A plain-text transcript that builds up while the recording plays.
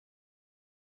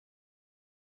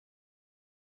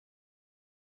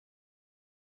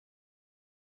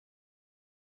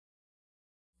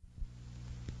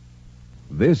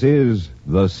This is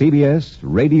the CBS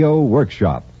Radio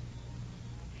Workshop.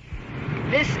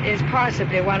 This is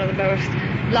possibly one of the most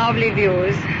lovely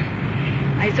views.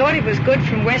 I thought it was good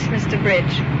from Westminster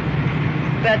Bridge,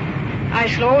 but I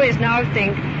shall always now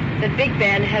think that Big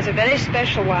Ben has a very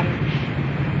special one.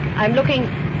 I'm looking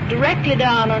directly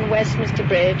down on Westminster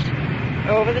Bridge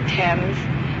over the Thames.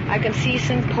 I can see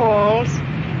St. Paul's,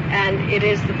 and it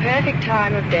is the perfect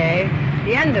time of day,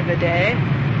 the end of the day,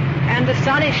 and the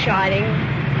sun is shining,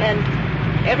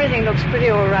 and everything looks pretty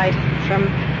all right from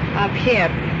up here.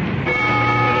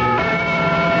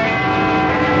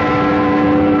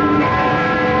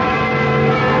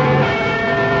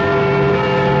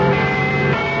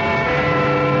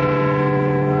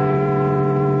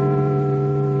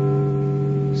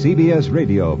 CBS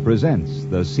Radio presents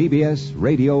the CBS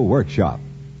Radio Workshop,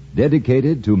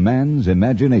 dedicated to man's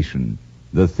imagination,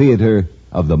 the theater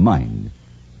of the mind.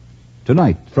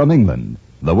 Tonight, from England,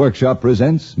 the workshop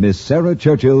presents Miss Sarah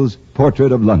Churchill's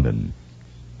Portrait of London.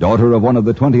 Daughter of one of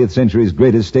the 20th century's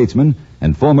greatest statesmen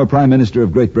and former Prime Minister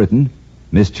of Great Britain,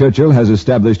 Miss Churchill has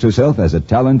established herself as a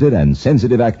talented and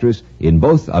sensitive actress in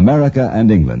both America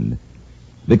and England.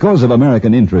 Because of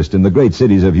American interest in the great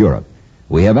cities of Europe,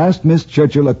 we have asked Miss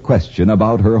Churchill a question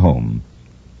about her home.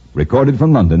 Recorded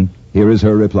from London, here is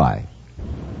her reply.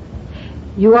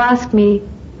 You ask me,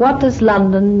 what does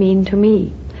London mean to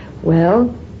me?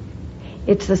 Well,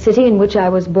 it's the city in which I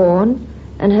was born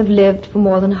and have lived for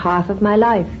more than half of my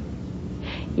life.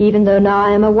 Even though now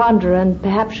I am a wanderer and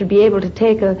perhaps should be able to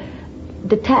take a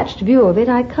detached view of it,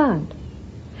 I can't.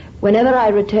 Whenever I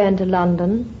return to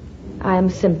London, I am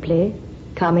simply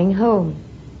coming home.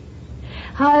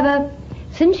 However,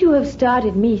 since you have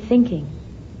started me thinking,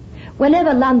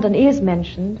 whenever London is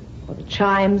mentioned, or the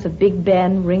chimes of Big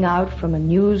Ben ring out from a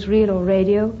newsreel or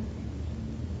radio,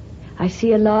 I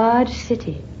see a large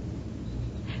city,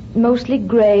 mostly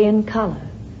grey in color,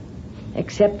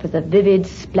 except for the vivid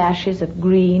splashes of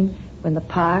green when the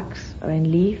parks are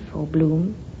in leaf or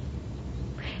bloom.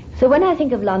 So when I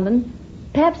think of London,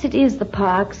 perhaps it is the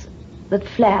parks that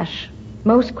flash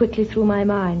most quickly through my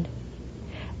mind.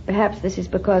 Perhaps this is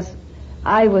because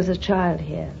I was a child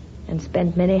here and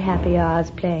spent many happy hours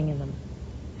playing in them.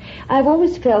 I've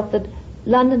always felt that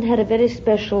London had a very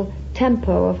special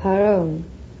tempo of her own.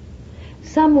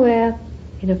 Somewhere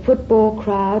in a football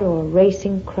crowd or a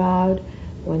racing crowd,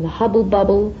 or in the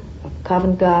hubble-bubble of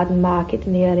Covent Garden Market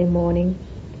in the early morning,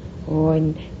 or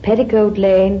in Petticoat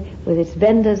Lane with its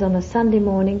vendors on a Sunday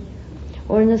morning,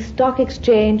 or in the Stock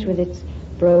Exchange with its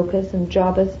brokers and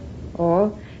jobbers,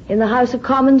 or in the House of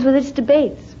Commons with its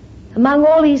debates. Among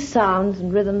all these sounds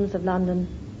and rhythms of London,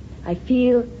 I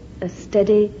feel a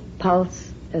steady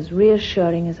pulse as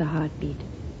reassuring as a heartbeat.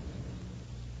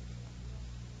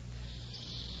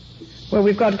 Well,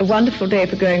 we've got a wonderful day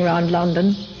for going around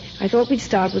London. I thought we'd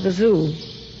start with the zoo.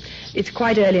 It's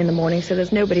quite early in the morning, so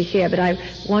there's nobody here, but I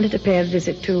wanted to pay a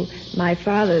visit to my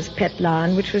father's pet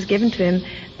lion, which was given to him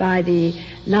by the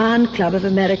Lion Club of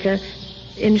America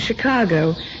in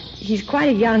Chicago. He's quite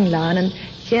a young lion, and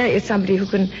here is somebody who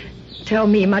can tell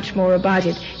me much more about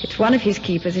it. It's one of his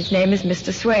keepers. His name is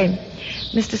Mr. Swain.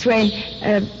 Mr. Swain,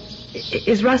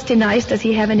 is Rusty nice? Does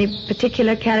he have any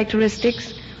particular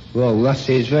characteristics? Well,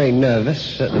 Rusty is very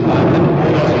nervous at the moment.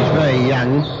 He's very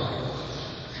young.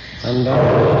 And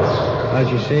as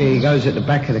you see, he goes at the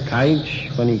back of the cage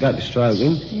when you go to stroke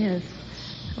him. Yes.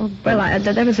 Oh, well,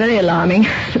 that was very alarming.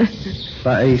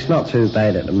 But he's not too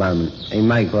bad at the moment. He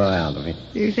may grow out of it.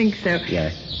 You think so?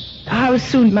 Yes. How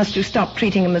soon must you stop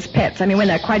treating them as pets? I mean, when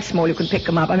they're quite small, you can pick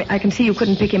them up. I mean, I can see you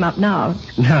couldn't pick him up now.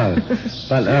 No,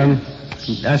 but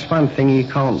that's one thing you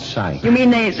can't say. You mean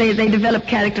they develop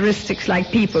characteristics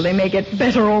like people? They may get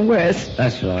better or worse?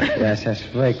 That's right. Yes, that's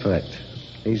very correct.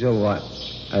 He's all right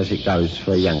as it goes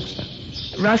for a youngster.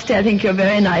 Rusty, I think you're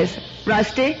very nice.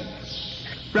 Rusty?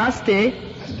 Rusty?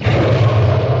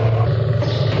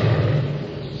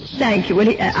 Thank you.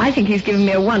 Well, I think he's given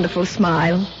me a wonderful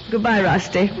smile. Goodbye,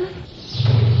 Rusty.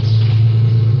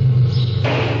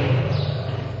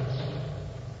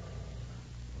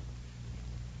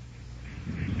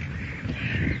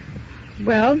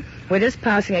 Well, we're just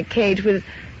passing a cage with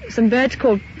some birds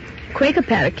called Quaker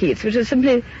parakeets, which are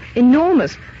simply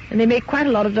enormous, and they make quite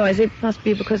a lot of noise. It must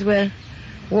be because we're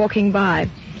walking by.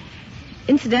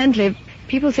 Incidentally,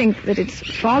 people think that it's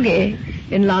foggy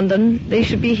in London. They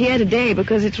should be here today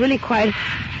because it's really quite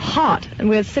hot, and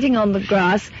we're sitting on the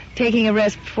grass taking a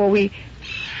rest before we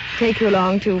take you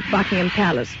along to Buckingham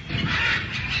Palace.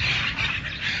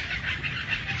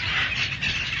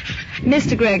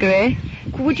 Mr. Gregory,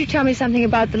 would you tell me something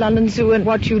about the London Zoo and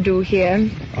what you do here?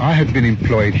 I have been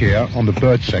employed here on the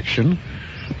bird section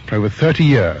for over 30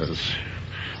 years.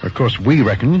 Of course, we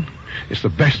reckon it's the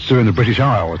best zoo in the British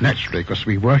Isles, naturally, because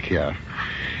we work here.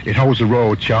 It holds the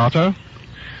Royal Charter,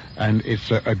 and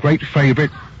it's a great favourite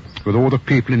with all the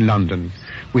people in London.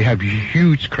 We have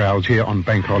huge crowds here on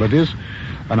bank holidays,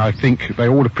 and I think they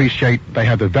all appreciate they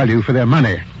have the value for their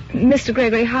money. Mr.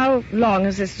 Gregory, how long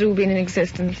has this zoo been in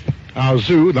existence? Our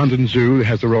zoo, London Zoo,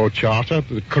 has the Royal Charter.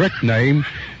 The correct name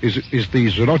is the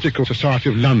Zoological Society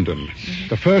of London. Mm-hmm.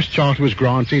 The first charter was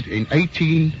granted in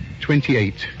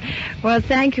 1828. Well,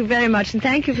 thank you very much, and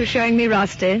thank you for showing me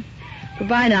Rusty.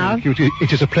 Goodbye now. Thank you.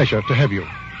 It is a pleasure to have you.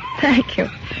 Thank you.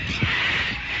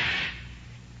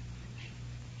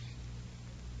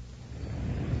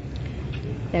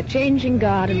 They're changing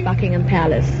guard at Buckingham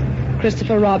Palace.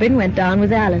 Christopher Robin went down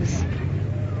with Alice.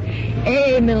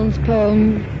 A. Milne's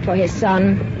poem for his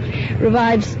son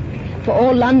revives for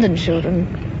all London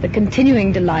children the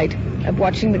continuing delight of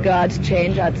watching the guards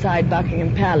change outside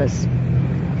Buckingham Palace.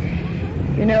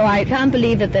 You know, I can't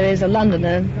believe that there is a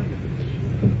Londoner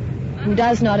who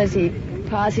does not, as he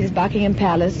passes Buckingham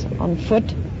Palace on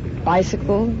foot,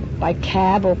 bicycle, by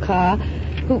cab or car,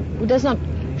 who does not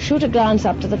shoot a glance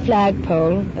up to the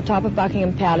flagpole atop of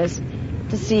Buckingham Palace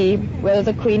to see whether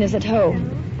the Queen is at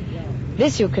home.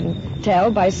 This you can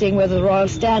tell by seeing whether the Royal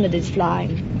Standard is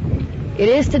flying. It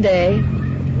is today,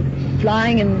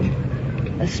 flying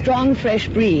in a strong, fresh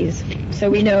breeze, so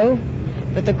we know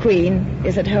that the Queen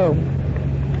is at home.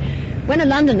 When a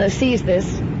Londoner sees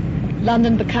this,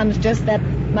 London becomes just that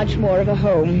much more of a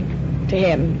home to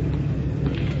him.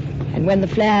 And when the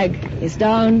flag is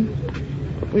down,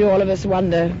 we all of us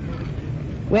wonder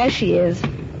where she is,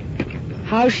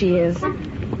 how she is,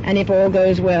 and if all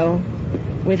goes well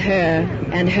with her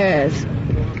and hers.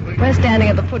 We're standing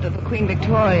at the foot of the Queen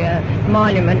Victoria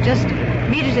Monument, just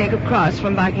meters across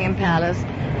from Buckingham Palace.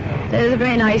 There's a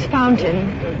very nice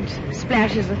fountain which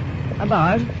splashes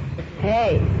about.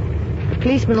 Hey, the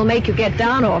policeman will make you get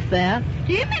down off there.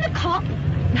 Do you mean a cop?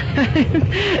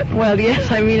 Well, yes,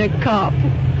 I mean a cop.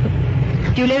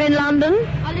 Do you live in London?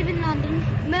 I live in London,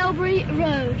 Melbury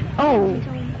Road.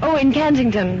 Oh, in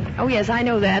Kensington. Oh, yes, I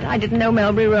know that. I didn't know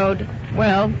Melbury Road.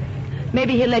 Well,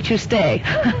 maybe he'll let you stay.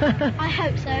 I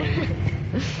hope so.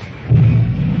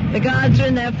 The guards are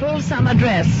in their full summer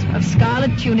dress of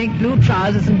scarlet tunic, blue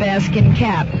trousers, and bearskin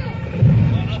cap.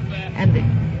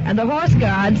 And the horse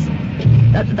guards,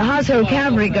 the household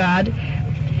cavalry guard,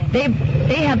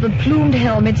 they have the plumed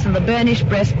helmets and the burnished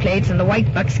breastplates and the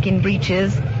white buckskin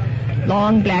breeches,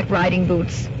 long black riding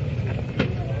boots.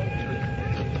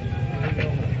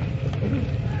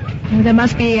 There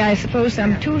must be, I suppose,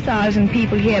 some 2,000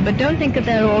 people here, but don't think that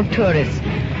they're all tourists.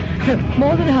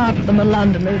 More than half of them are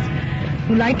Londoners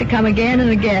who like to come again and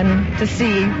again to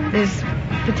see this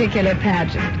particular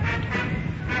pageant.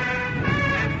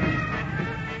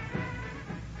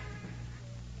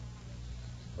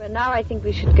 Well, now I think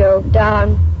we should go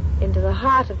down into the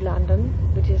heart of London,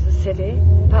 which is the city,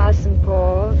 past St.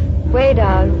 Paul's, way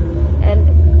down,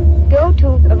 and go to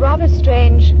a rather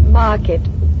strange market.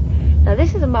 Now,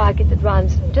 this is a market that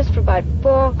runs just for about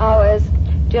 4 hours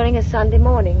during a Sunday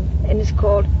morning, and is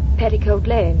called Petticoat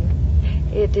Lane.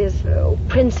 It is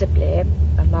principally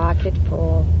a market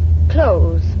for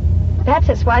clothes. Perhaps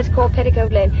that's why it's called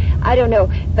Petticoat Lane. I don't know,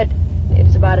 but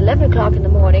it's about 11 o'clock in the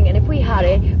morning, and if we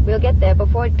hurry, we'll get there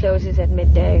before it closes at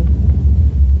midday.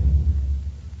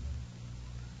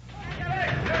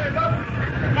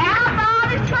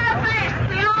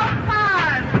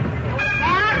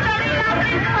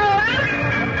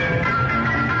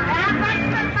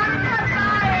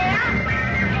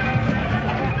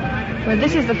 Well,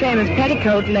 this is the famous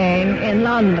Petticoat Lane in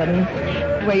London,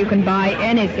 where you can buy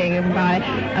anything. You can buy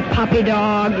a puppy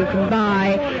dog, you can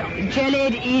buy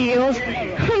jellied eels.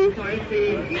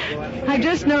 I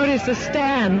just noticed a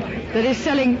stand that is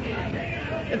selling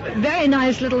very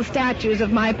nice little statues of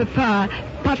my papa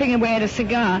puffing away at a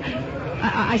cigar.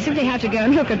 I simply have to go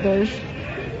and look at this.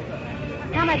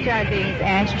 How much are these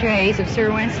ashtrays of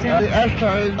Sir Winston? The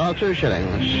ashtrays are 2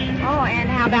 shillings. Oh, and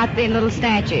how about the little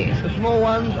statues? The small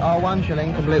ones are 1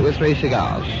 shilling, complete with 3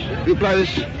 cigars. You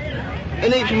place,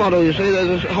 in each model, you see,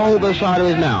 there's a hole by the side of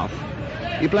his mouth.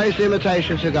 You place the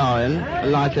imitation cigar in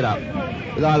and light it up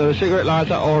with either a cigarette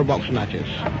lighter or a box of matches.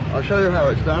 I'll show you how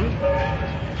it's done.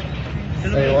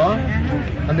 There you are.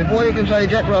 And before you can say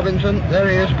Jack Robinson, there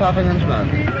he is, puffing and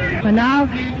smoking. Well, now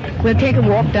we'll take a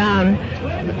walk down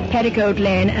Petticoat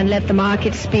Lane and let the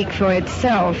market speak for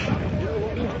itself.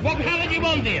 What haven't you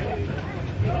on, dear?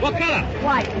 What colour?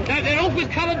 White. They're all with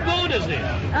coloured borders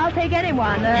here. I'll take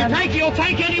anyone. You'll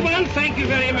take anyone? Thank you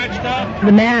very much, sir.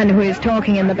 The man who is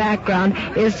talking in the background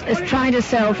is trying to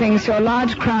sell things to a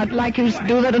large crowd like you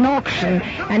do at an auction,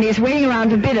 and he's waiting around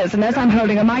for bidders, and as I'm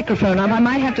holding a microphone up, I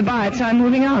might have to buy it, so I'm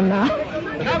moving on now.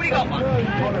 Nobody got one?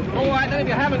 All right, then if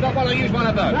you haven't got one, I'll use one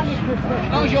of those.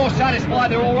 As long as you're satisfied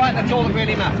they're all right, that's all that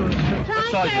really matters. What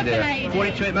size are they?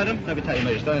 42, madam? Let me take your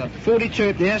meters, don't I?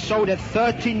 42 there, sold at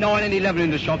 39 and 11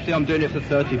 in the shops. See, I'm doing it for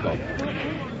 30 bob.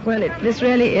 Well, this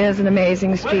really is an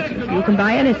amazing street. You can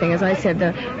buy anything, as I said.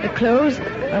 The clothes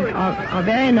are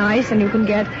very nice, and you can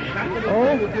get...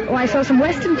 Oh, I saw some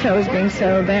Western clothes being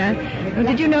sold there. Well,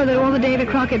 did you know that all the Davy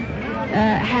Crockett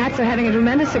hats are having a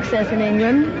tremendous success in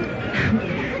England?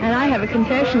 And I have a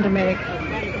confession to make.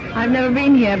 I've never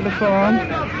been here before.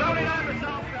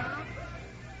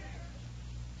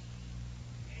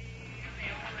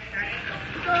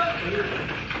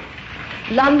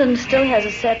 London still has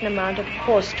a certain amount of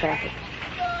horse traffic.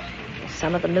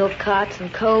 Some of the milk carts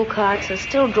and coal carts are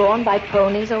still drawn by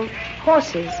ponies or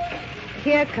horses.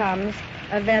 Here comes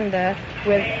a vendor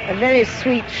with a very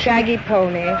sweet, shaggy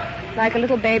pony, like a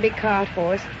little baby cart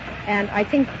horse, and I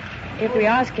think if we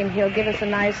ask him, he'll give us a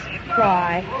nice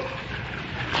cry.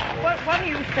 What are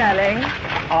you selling?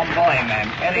 I'm buying,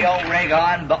 ma'am. Any old rag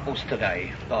iron bottles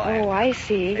today. Buying. Oh, I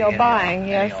see. You're buying,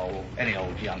 yes. Any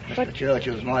old junk. Mr.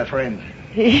 Churchill's my friend.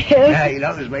 Yes. Yeah, he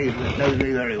knows me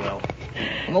very well.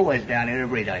 I'm always down here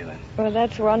every day, ma'am. Well,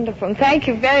 that's wonderful. Thank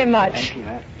you very much. Thank you,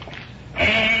 ma'am.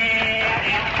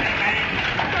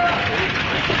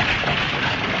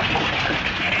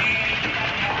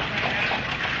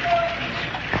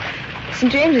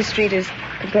 St. James's Street is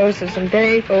composed of some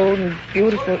very old and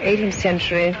beautiful 18th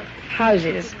century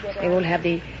houses. They all have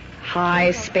the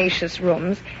high, spacious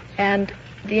rooms, and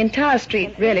the entire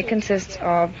street really consists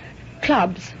of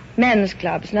clubs, men's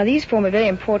clubs. Now, these form a very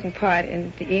important part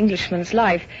in the Englishman's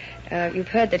life. You've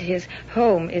heard that his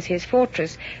home is his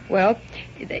fortress. Well,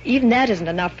 even that isn't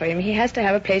enough for him. He has to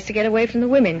have a place to get away from the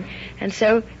women. And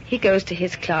so he goes to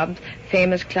his clubs,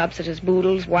 famous clubs such as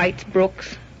Boodle's, White's,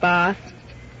 Brooks, Bath,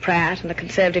 Pratt, and the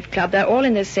Conservative Club. They're all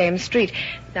in the same street.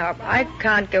 Now, I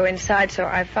can't go inside, so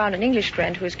I found an English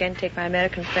friend who is going to take my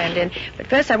American friend in. But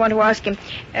first I want to ask him,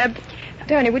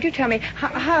 Tony, would you tell me,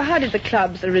 how did the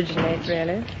clubs originate,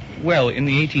 really? Well, in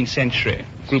the 18th century,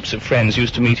 groups of friends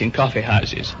used to meet in coffee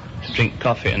houses to drink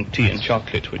coffee and tea and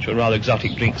chocolate, which were rather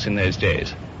exotic drinks in those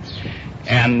days.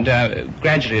 And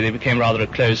gradually they became rather a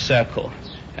closed circle,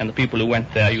 and the people who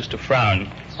went there used to frown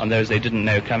on those they didn't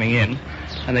know coming in,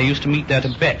 and they used to meet there to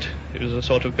bet. It was a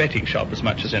sort of betting shop as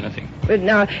much as anything. But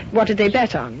now, what did they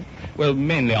bet on? Well,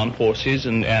 mainly on horses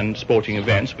and sporting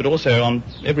events, but also on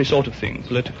every sort of thing,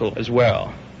 political as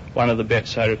well. One of the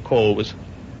bets I recall was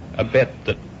a bet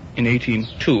that in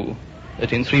 1802,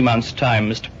 that in 3 months' time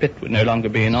Mr. Pitt would no longer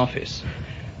be in office.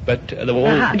 But there were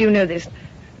all... How do you know this?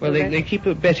 Well, they keep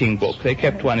a betting book. They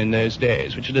kept one in those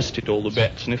days, which listed all the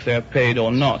bets and if they are paid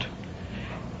or not.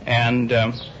 And,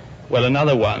 well,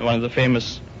 another one of the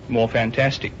famous, more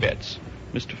fantastic bets,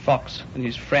 Mr. Fox and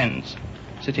his friends,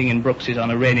 sitting in Brooks's on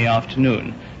a rainy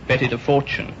afternoon, betted a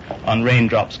fortune on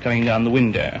raindrops coming down the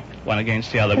window, one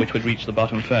against the other, which would reach the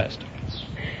bottom first.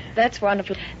 That's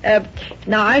wonderful.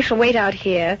 Now, I shall wait out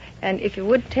here, and if you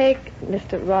would take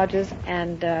Mr. Rogers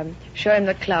and show him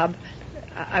the club,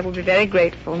 I would be very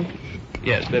grateful.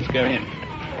 Yes, let's go in.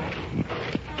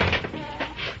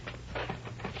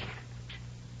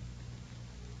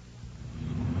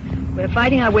 We're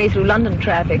fighting our way through London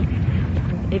traffic.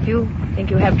 If you think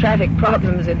you have traffic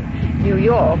problems in New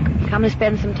York, come and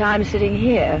spend some time sitting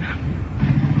here.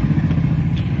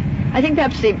 I think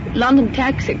perhaps the London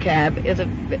taxi cab is a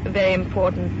very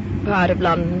important part of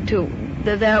London, too.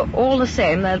 They're all the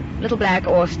same. They're little black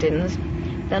Austins.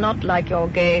 They're not like your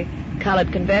gay colored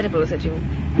convertibles that you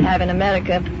have in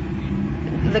America.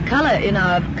 The color in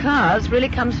our cars really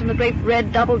comes from the great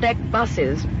red double-deck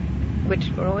buses, which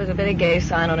were always a very gay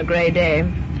sign on a gray day.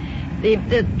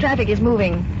 The traffic is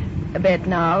moving a bit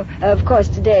now. Of course,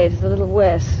 today it's a little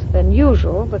worse than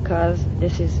usual because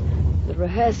this is the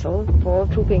rehearsal for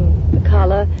Trooping the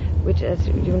Colour, which, as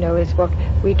you know, is what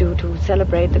we do to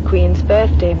celebrate the Queen's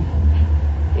birthday.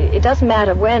 It doesn't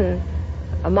matter when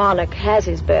a monarch has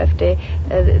his birthday.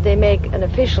 They make an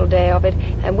official day of it,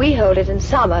 and we hold it in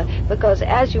summer because,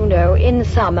 as you know, in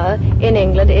summer in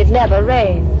England it never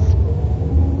rains.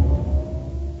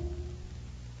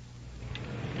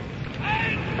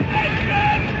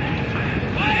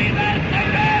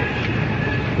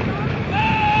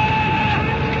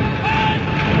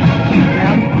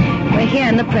 Here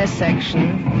in the press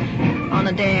section on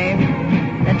a day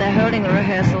that they're holding a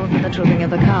rehearsal for the trooping of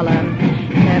the colour.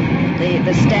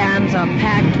 The stands are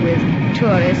packed with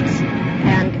tourists,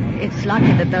 and it's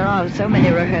lucky that there are so many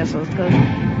rehearsals because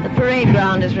the parade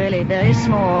ground is really very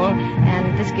small,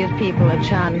 and this gives people a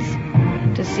chance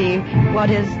to see what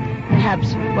is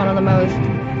perhaps one of the most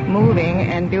moving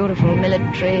and beautiful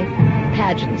military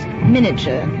pageants,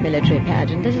 miniature military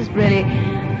pageant. This is really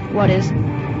what is...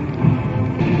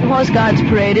 The Horse Guards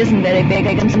Parade isn't very big,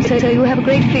 and so you have a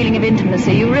great feeling of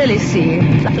intimacy. You really see.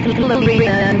 It's like a little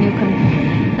arena, and you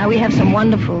can... Now we have some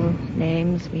wonderful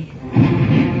names. We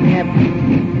have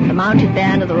the Mounted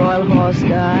Band of the Royal Horse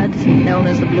Guards, known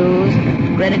as the Blues,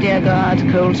 Grenadier Guards,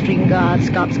 Coldstream Guards,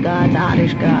 Scots Guards,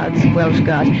 Irish Guards, Welsh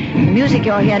Guards. The music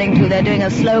you're hearing to, they're doing a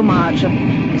slow march of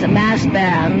massed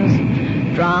bands,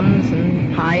 drums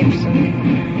and pipes,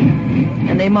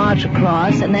 and they march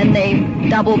across, and then they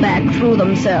double back through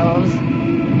themselves,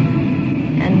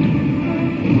 and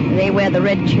they wear the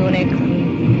red tunic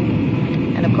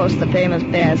and of course the famous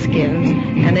bear skins,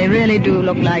 and they really do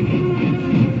look like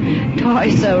toy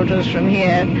soldiers from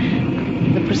here.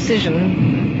 The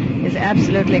precision is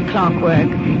absolutely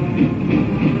clockwork.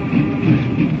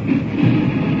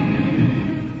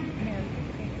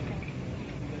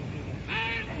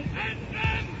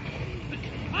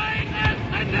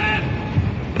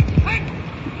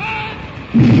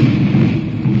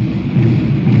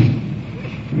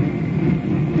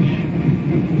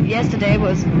 Yesterday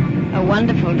was a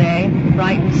wonderful day,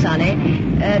 bright and sunny.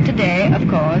 Today, of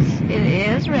course, it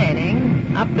is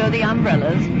raining. Up go the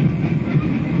umbrellas.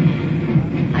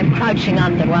 I'm crouching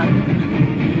under one.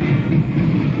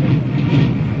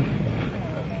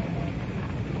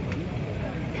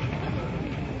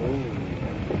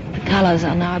 The colors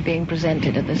are now being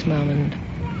presented at this moment.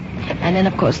 And then,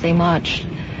 of course, they march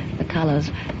the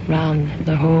colors round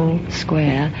the whole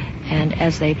square, and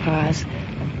as they pass,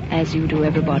 as you do,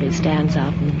 everybody stands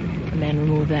up and the men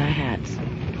remove their hats.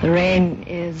 The rain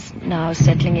is now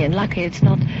settling in. Luckily, it's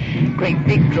not great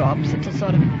big drops. It's a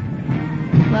sort of,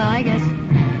 well, I guess,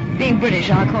 being British,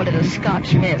 I'll call it a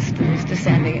Scotch mist that's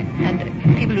descending.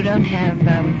 And people who don't have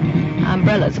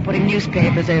umbrellas are putting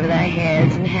newspapers over their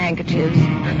heads and handkerchiefs.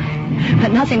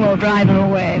 But nothing will drive them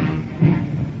away.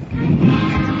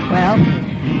 Well,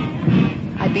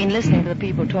 I've been listening to the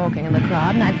people talking in the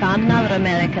crowd, and I found another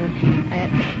American.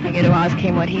 I get to ask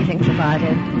him what he thinks about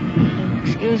it.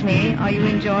 Excuse me, are you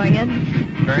enjoying it?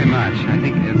 Very much. I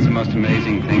think it's the most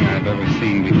amazing thing I've ever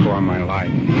seen before in my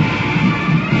life.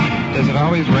 Does it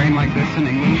always rain like this in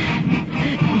England?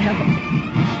 No.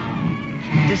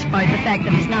 Despite the fact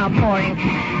that it's now pouring.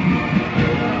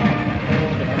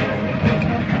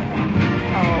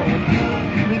 Oh,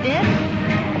 we did?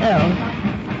 Oh.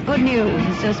 Good news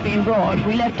has just been brought.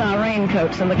 We left our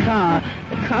raincoats in the car.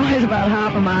 The car is about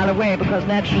half a mile away because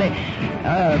naturally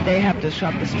they have to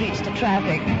shut the streets to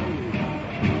traffic.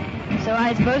 So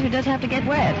I suppose we just have to get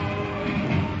wet.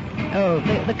 Oh,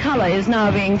 the color is now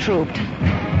being trooped.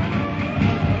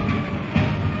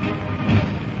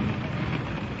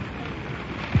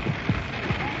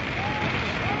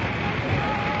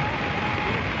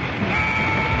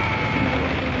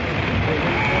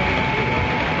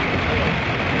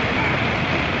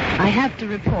 I have to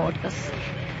report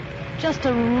just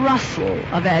a rustle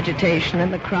of agitation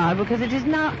in the crowd because it is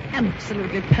now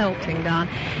absolutely pelting down,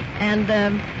 and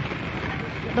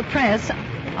the press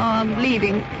are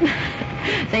leaving.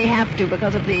 They have to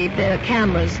because of the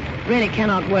cameras really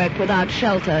cannot work without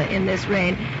shelter in this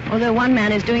rain. Although one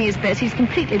man is doing his best, he's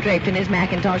completely draped in his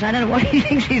Macintosh. I don't know what he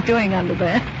thinks he's doing under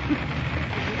there.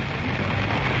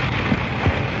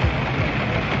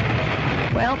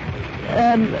 Well,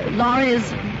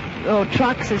 lorries, or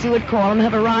trucks, as you would call them,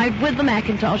 have arrived with the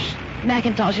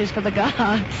Macintoshes for the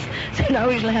guards. So now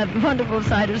we shall have a wonderful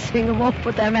sight of seeing them all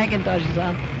put their Macintoshes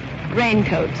on.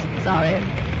 Raincoats, sorry.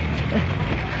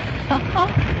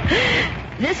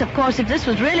 This, of course, if this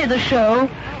was really the show,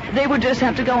 they would just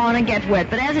have to go on and get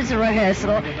wet. But as it's a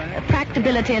rehearsal,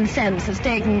 practicability and sense has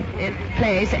taken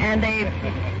place, and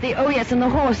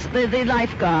the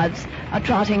lifeguards are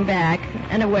trotting back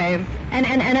and away. And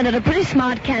at a pretty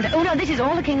smart canter. Oh, no, this is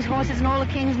all the king's horses and all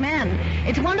the king's men.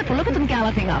 It's wonderful. Look at them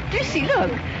galloping up. Do you see?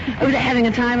 Look. Oh, they're having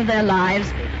a time of their lives.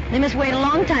 They must wait a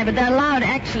long time, but they're allowed,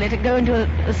 actually, to go into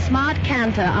a smart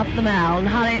canter up the Mall and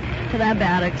hurry to their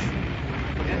barracks.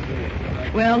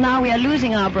 Well, now we are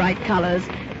losing our bright colors.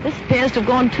 This appears to have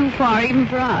gone too far, even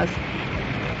for us.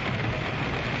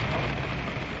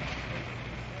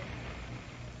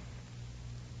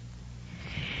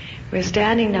 We're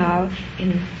standing now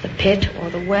in the pit or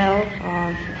the well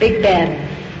of Big Ben.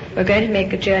 We're going to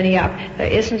make a journey up.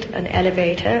 There isn't an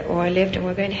elevator or a lift, and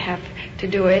we're going to have to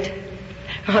do it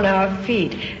on our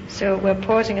feet. So we're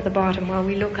pausing at the bottom while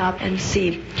we look up and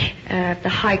see the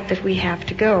height that we have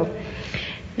to go.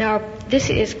 Now, this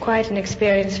is quite an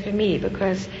experience for me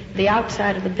because the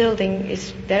outside of the building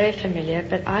is very familiar,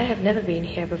 but I have never been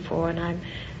here before, and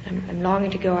I'm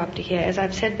longing to go up to here. As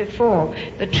I've said before,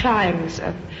 the chimes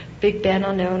of Big Ben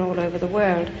are known all over the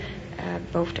world,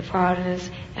 both to foreigners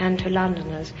and to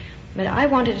Londoners. But I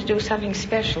wanted to do something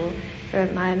special for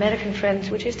my American friends,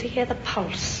 which is to hear the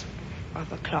pulse of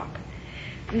the clock.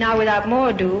 Now, without more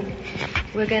ado,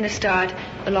 we're going to start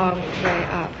a long way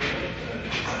up.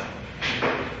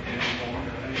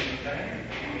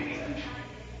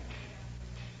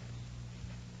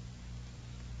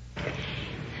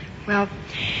 Well,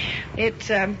 it's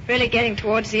really getting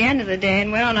towards the end of the day,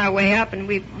 and we're on our way up, and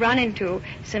we've run into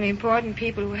some important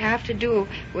people who have to do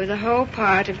with the whole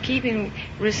part of keeping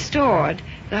restored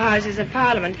the Houses of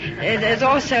Parliament. There's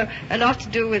also a lot to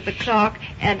do with the clock,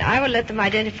 and I will let them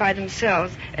identify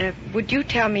themselves. Would you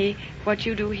tell me what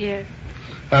you do here?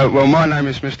 Well, my name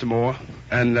is Mr. Moore,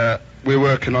 and we're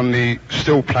working on the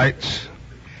steel plates.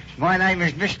 My name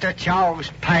is Mr.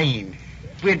 Charles Payne.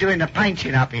 We're doing the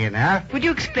painting up here now. Would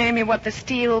you explain me what the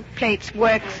steel plates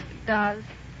works does?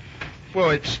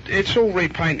 Well, it's all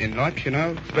repainting, like, you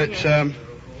know, but yes.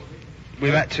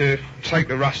 We've had to take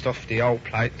the rust off the old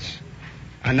plates,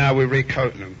 and now we're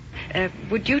recoating them.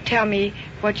 Would you tell me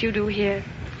what you do here?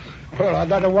 Well, I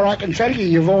don't know what I can tell you.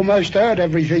 You've almost heard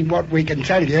everything what we can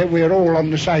tell you. We're all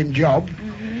on the same job.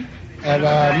 Mm-hmm. And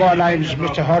my name's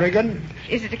Mr. Horrigan.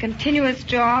 Is it a continuous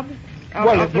job?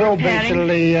 Well, it will be till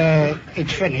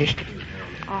it's finished.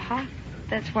 Uh-huh.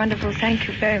 That's wonderful. Thank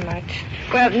you very much.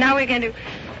 Well, now we're going to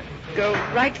go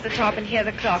right to the top and hear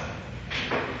the clock.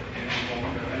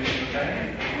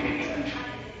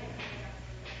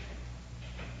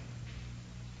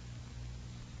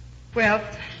 Well,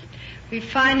 we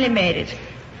finally made it.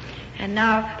 And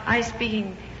now, I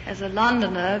speaking as a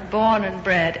Londoner, born and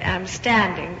bred, am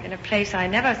standing in a place I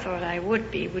never thought I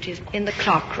would be, which is in the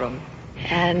clock room.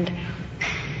 And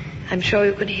I'm sure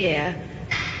you could hear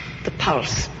the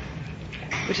pulse,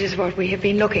 which is what we have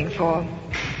been looking for.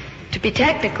 To be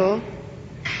technical,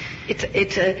 it's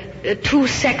a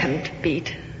 2-second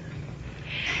beat.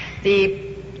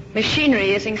 The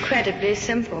machinery is incredibly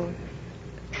simple.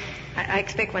 I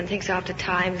expect one thinks after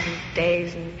times and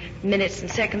days and minutes and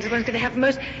seconds, one's going to have the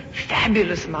most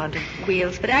fabulous amount of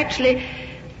wheels. But actually,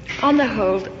 on the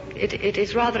whole, it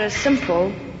is rather a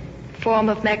simple form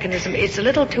of mechanism. It's a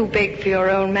little too big for your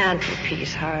own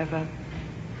mantelpiece, however.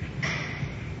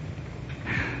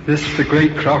 This, the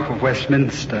Great Clock of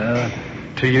Westminster,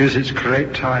 to use its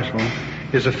correct title,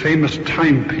 is a famous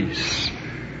timepiece.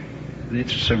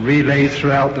 It's a relay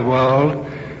throughout the world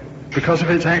because of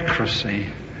its accuracy.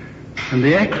 And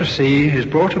the accuracy is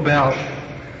brought about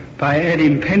by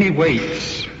adding penny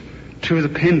weights to the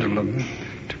pendulum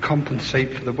to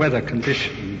compensate for the weather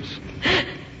conditions.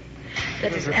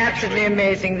 That is absolutely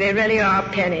amazing. They really are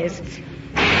pennies.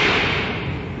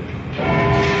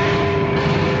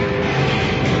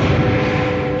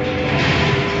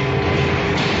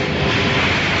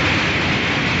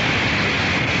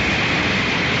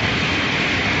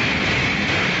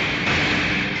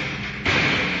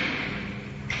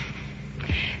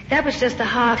 That was just a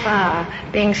half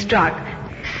hour being struck.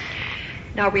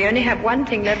 Now, we only have one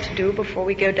thing left to do before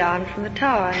we go down from the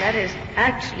tower, and that is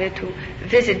actually to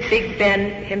visit Big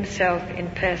Ben himself in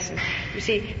person. You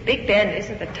see, Big Ben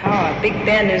isn't the tower. Big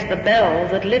Ben is the bell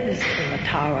that lives in the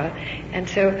tower. And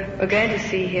so we're going to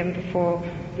see him before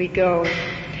we go.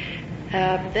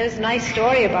 There's a nice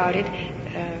story about it.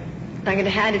 I'm going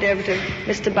to hand it over to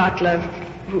Mr. Butler,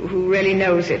 who really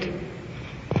knows it.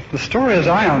 The story, as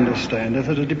I understand it,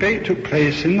 that a debate took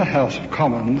place in the House of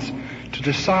Commons to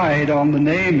decide on the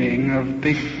naming of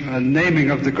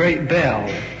the Great Bell.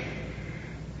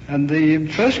 And the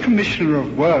first Commissioner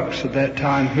of Works at that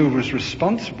time, who was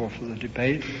responsible for the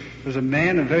debate, was a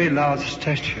man of very large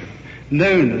stature,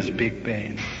 known as Big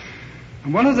Ben.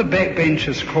 And one of the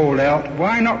backbenchers called out,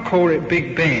 "Why not call it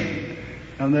Big Ben?"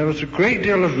 And there was a great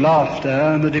deal of laughter,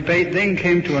 and the debate then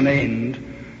came to an end,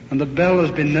 and the bell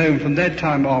has been known from that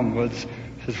time onwards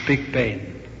as Big Ben.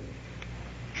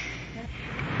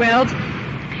 Well,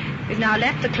 we've now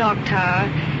left the clock tower,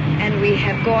 and we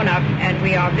have gone up, and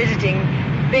we are visiting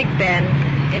Big Ben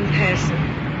in person.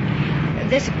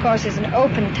 This, of course, is an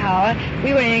open tower.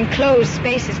 We were in enclosed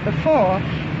spaces before,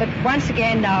 but once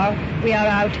again now we are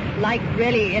out like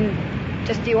really in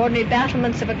just the ordinary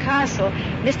battlements of a castle.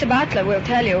 Mr. Butler will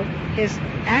tell you his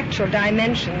actual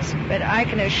dimensions, but I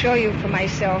can assure you for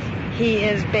myself he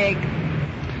is big.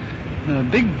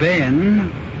 Big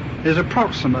Ben is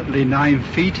approximately 9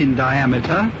 feet in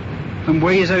diameter and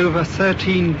weighs over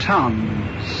 13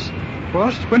 tons.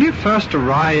 When it first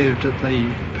arrived at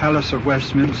the Palace of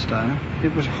Westminster,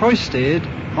 it was hoisted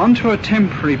onto a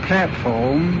temporary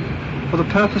platform for the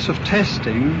purpose of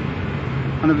testing,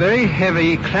 and a very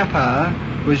heavy clapper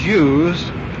was used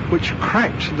which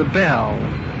cracked the bell.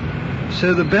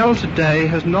 So the bell today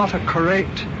has not a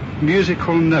correct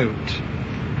musical note.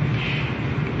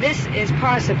 This is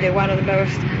possibly one of the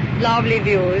most lovely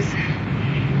views.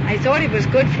 I thought it was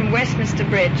good from Westminster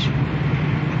Bridge,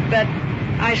 but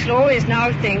I shall always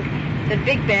now think that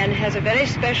Big Ben has a very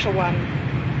special one.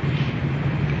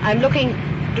 I'm looking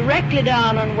directly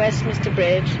down on Westminster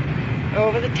Bridge,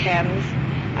 over the Thames.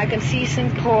 I can see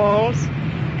St. Paul's,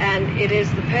 and it is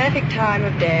the perfect time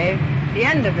of day, the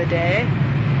end of the day,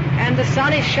 and the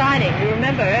sun is shining. You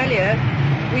remember earlier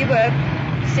we were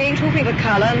seeing too big a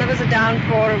colour and there was a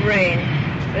downpour of rain.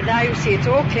 But now you see it's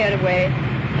all cleared away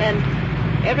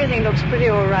and everything looks pretty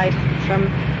all right from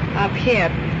up here.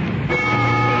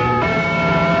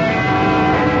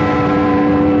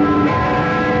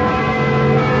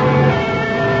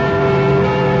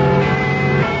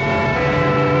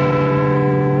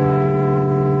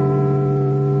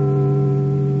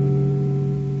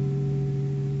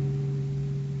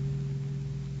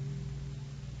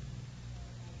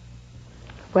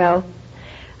 Well,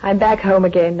 I'm back home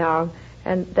again now,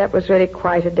 and that was really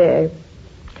quite a day.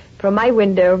 From my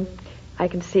window, I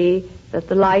can see that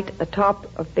the light atop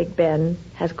of Big Ben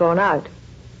has gone out.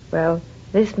 Well,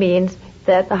 this means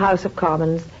that the House of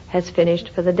Commons has finished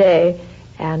for the day,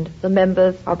 and the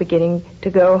members are beginning to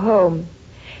go home.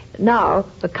 Now,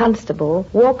 the constable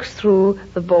walks through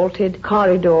the vaulted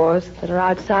corridors that are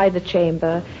outside the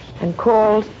chamber and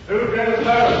calls, "Who goes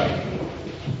home?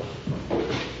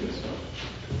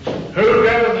 Who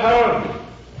goes home?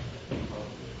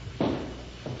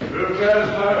 Who goes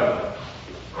home?"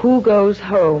 Who goes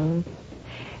home?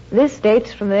 This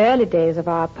dates from the early days of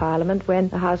our Parliament, when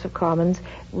the House of Commons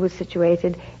was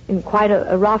situated in quite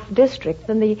a rough district,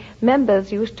 and the members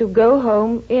used to go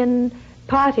home in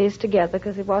parties together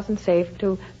because it wasn't safe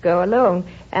to go alone.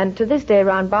 And to this day,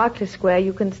 around Berkeley Square,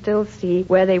 you can still see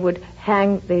where they would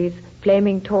hang these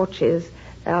flaming torches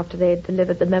after they had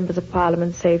delivered the members of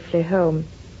Parliament safely home.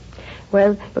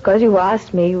 Well, because you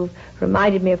asked me, you've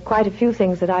reminded me of quite a few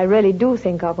things that I really do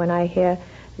think of when I hear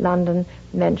London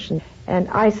mentioned. And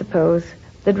I suppose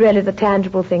that really the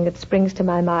tangible thing that springs to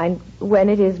my mind when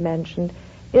it is mentioned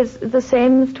is the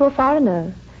same as to a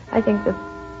foreigner. I think that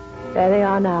there they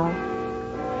are now.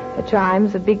 The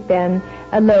chimes of Big Ben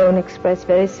alone express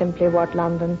very simply what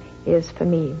London is for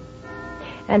me.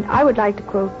 And I would like to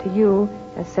quote to you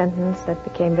a sentence that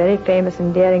became very famous and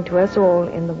endearing to us all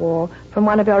in the war from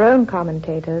one of your own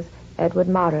commentators, Edward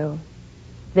Morrow.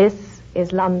 This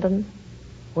is London.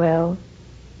 Well,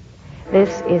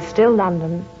 this is still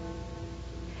London,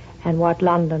 and what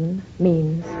London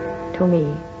means to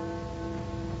me.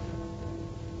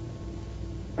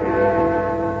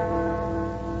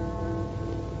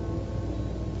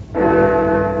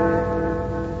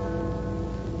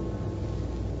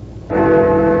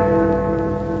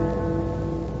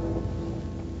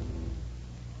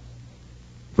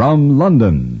 From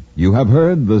London, you have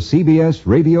heard the CBS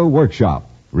Radio Workshop,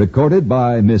 recorded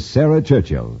by Miss Sarah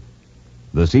Churchill.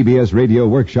 The CBS Radio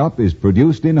Workshop is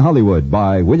produced in Hollywood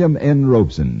by William N.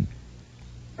 Robeson.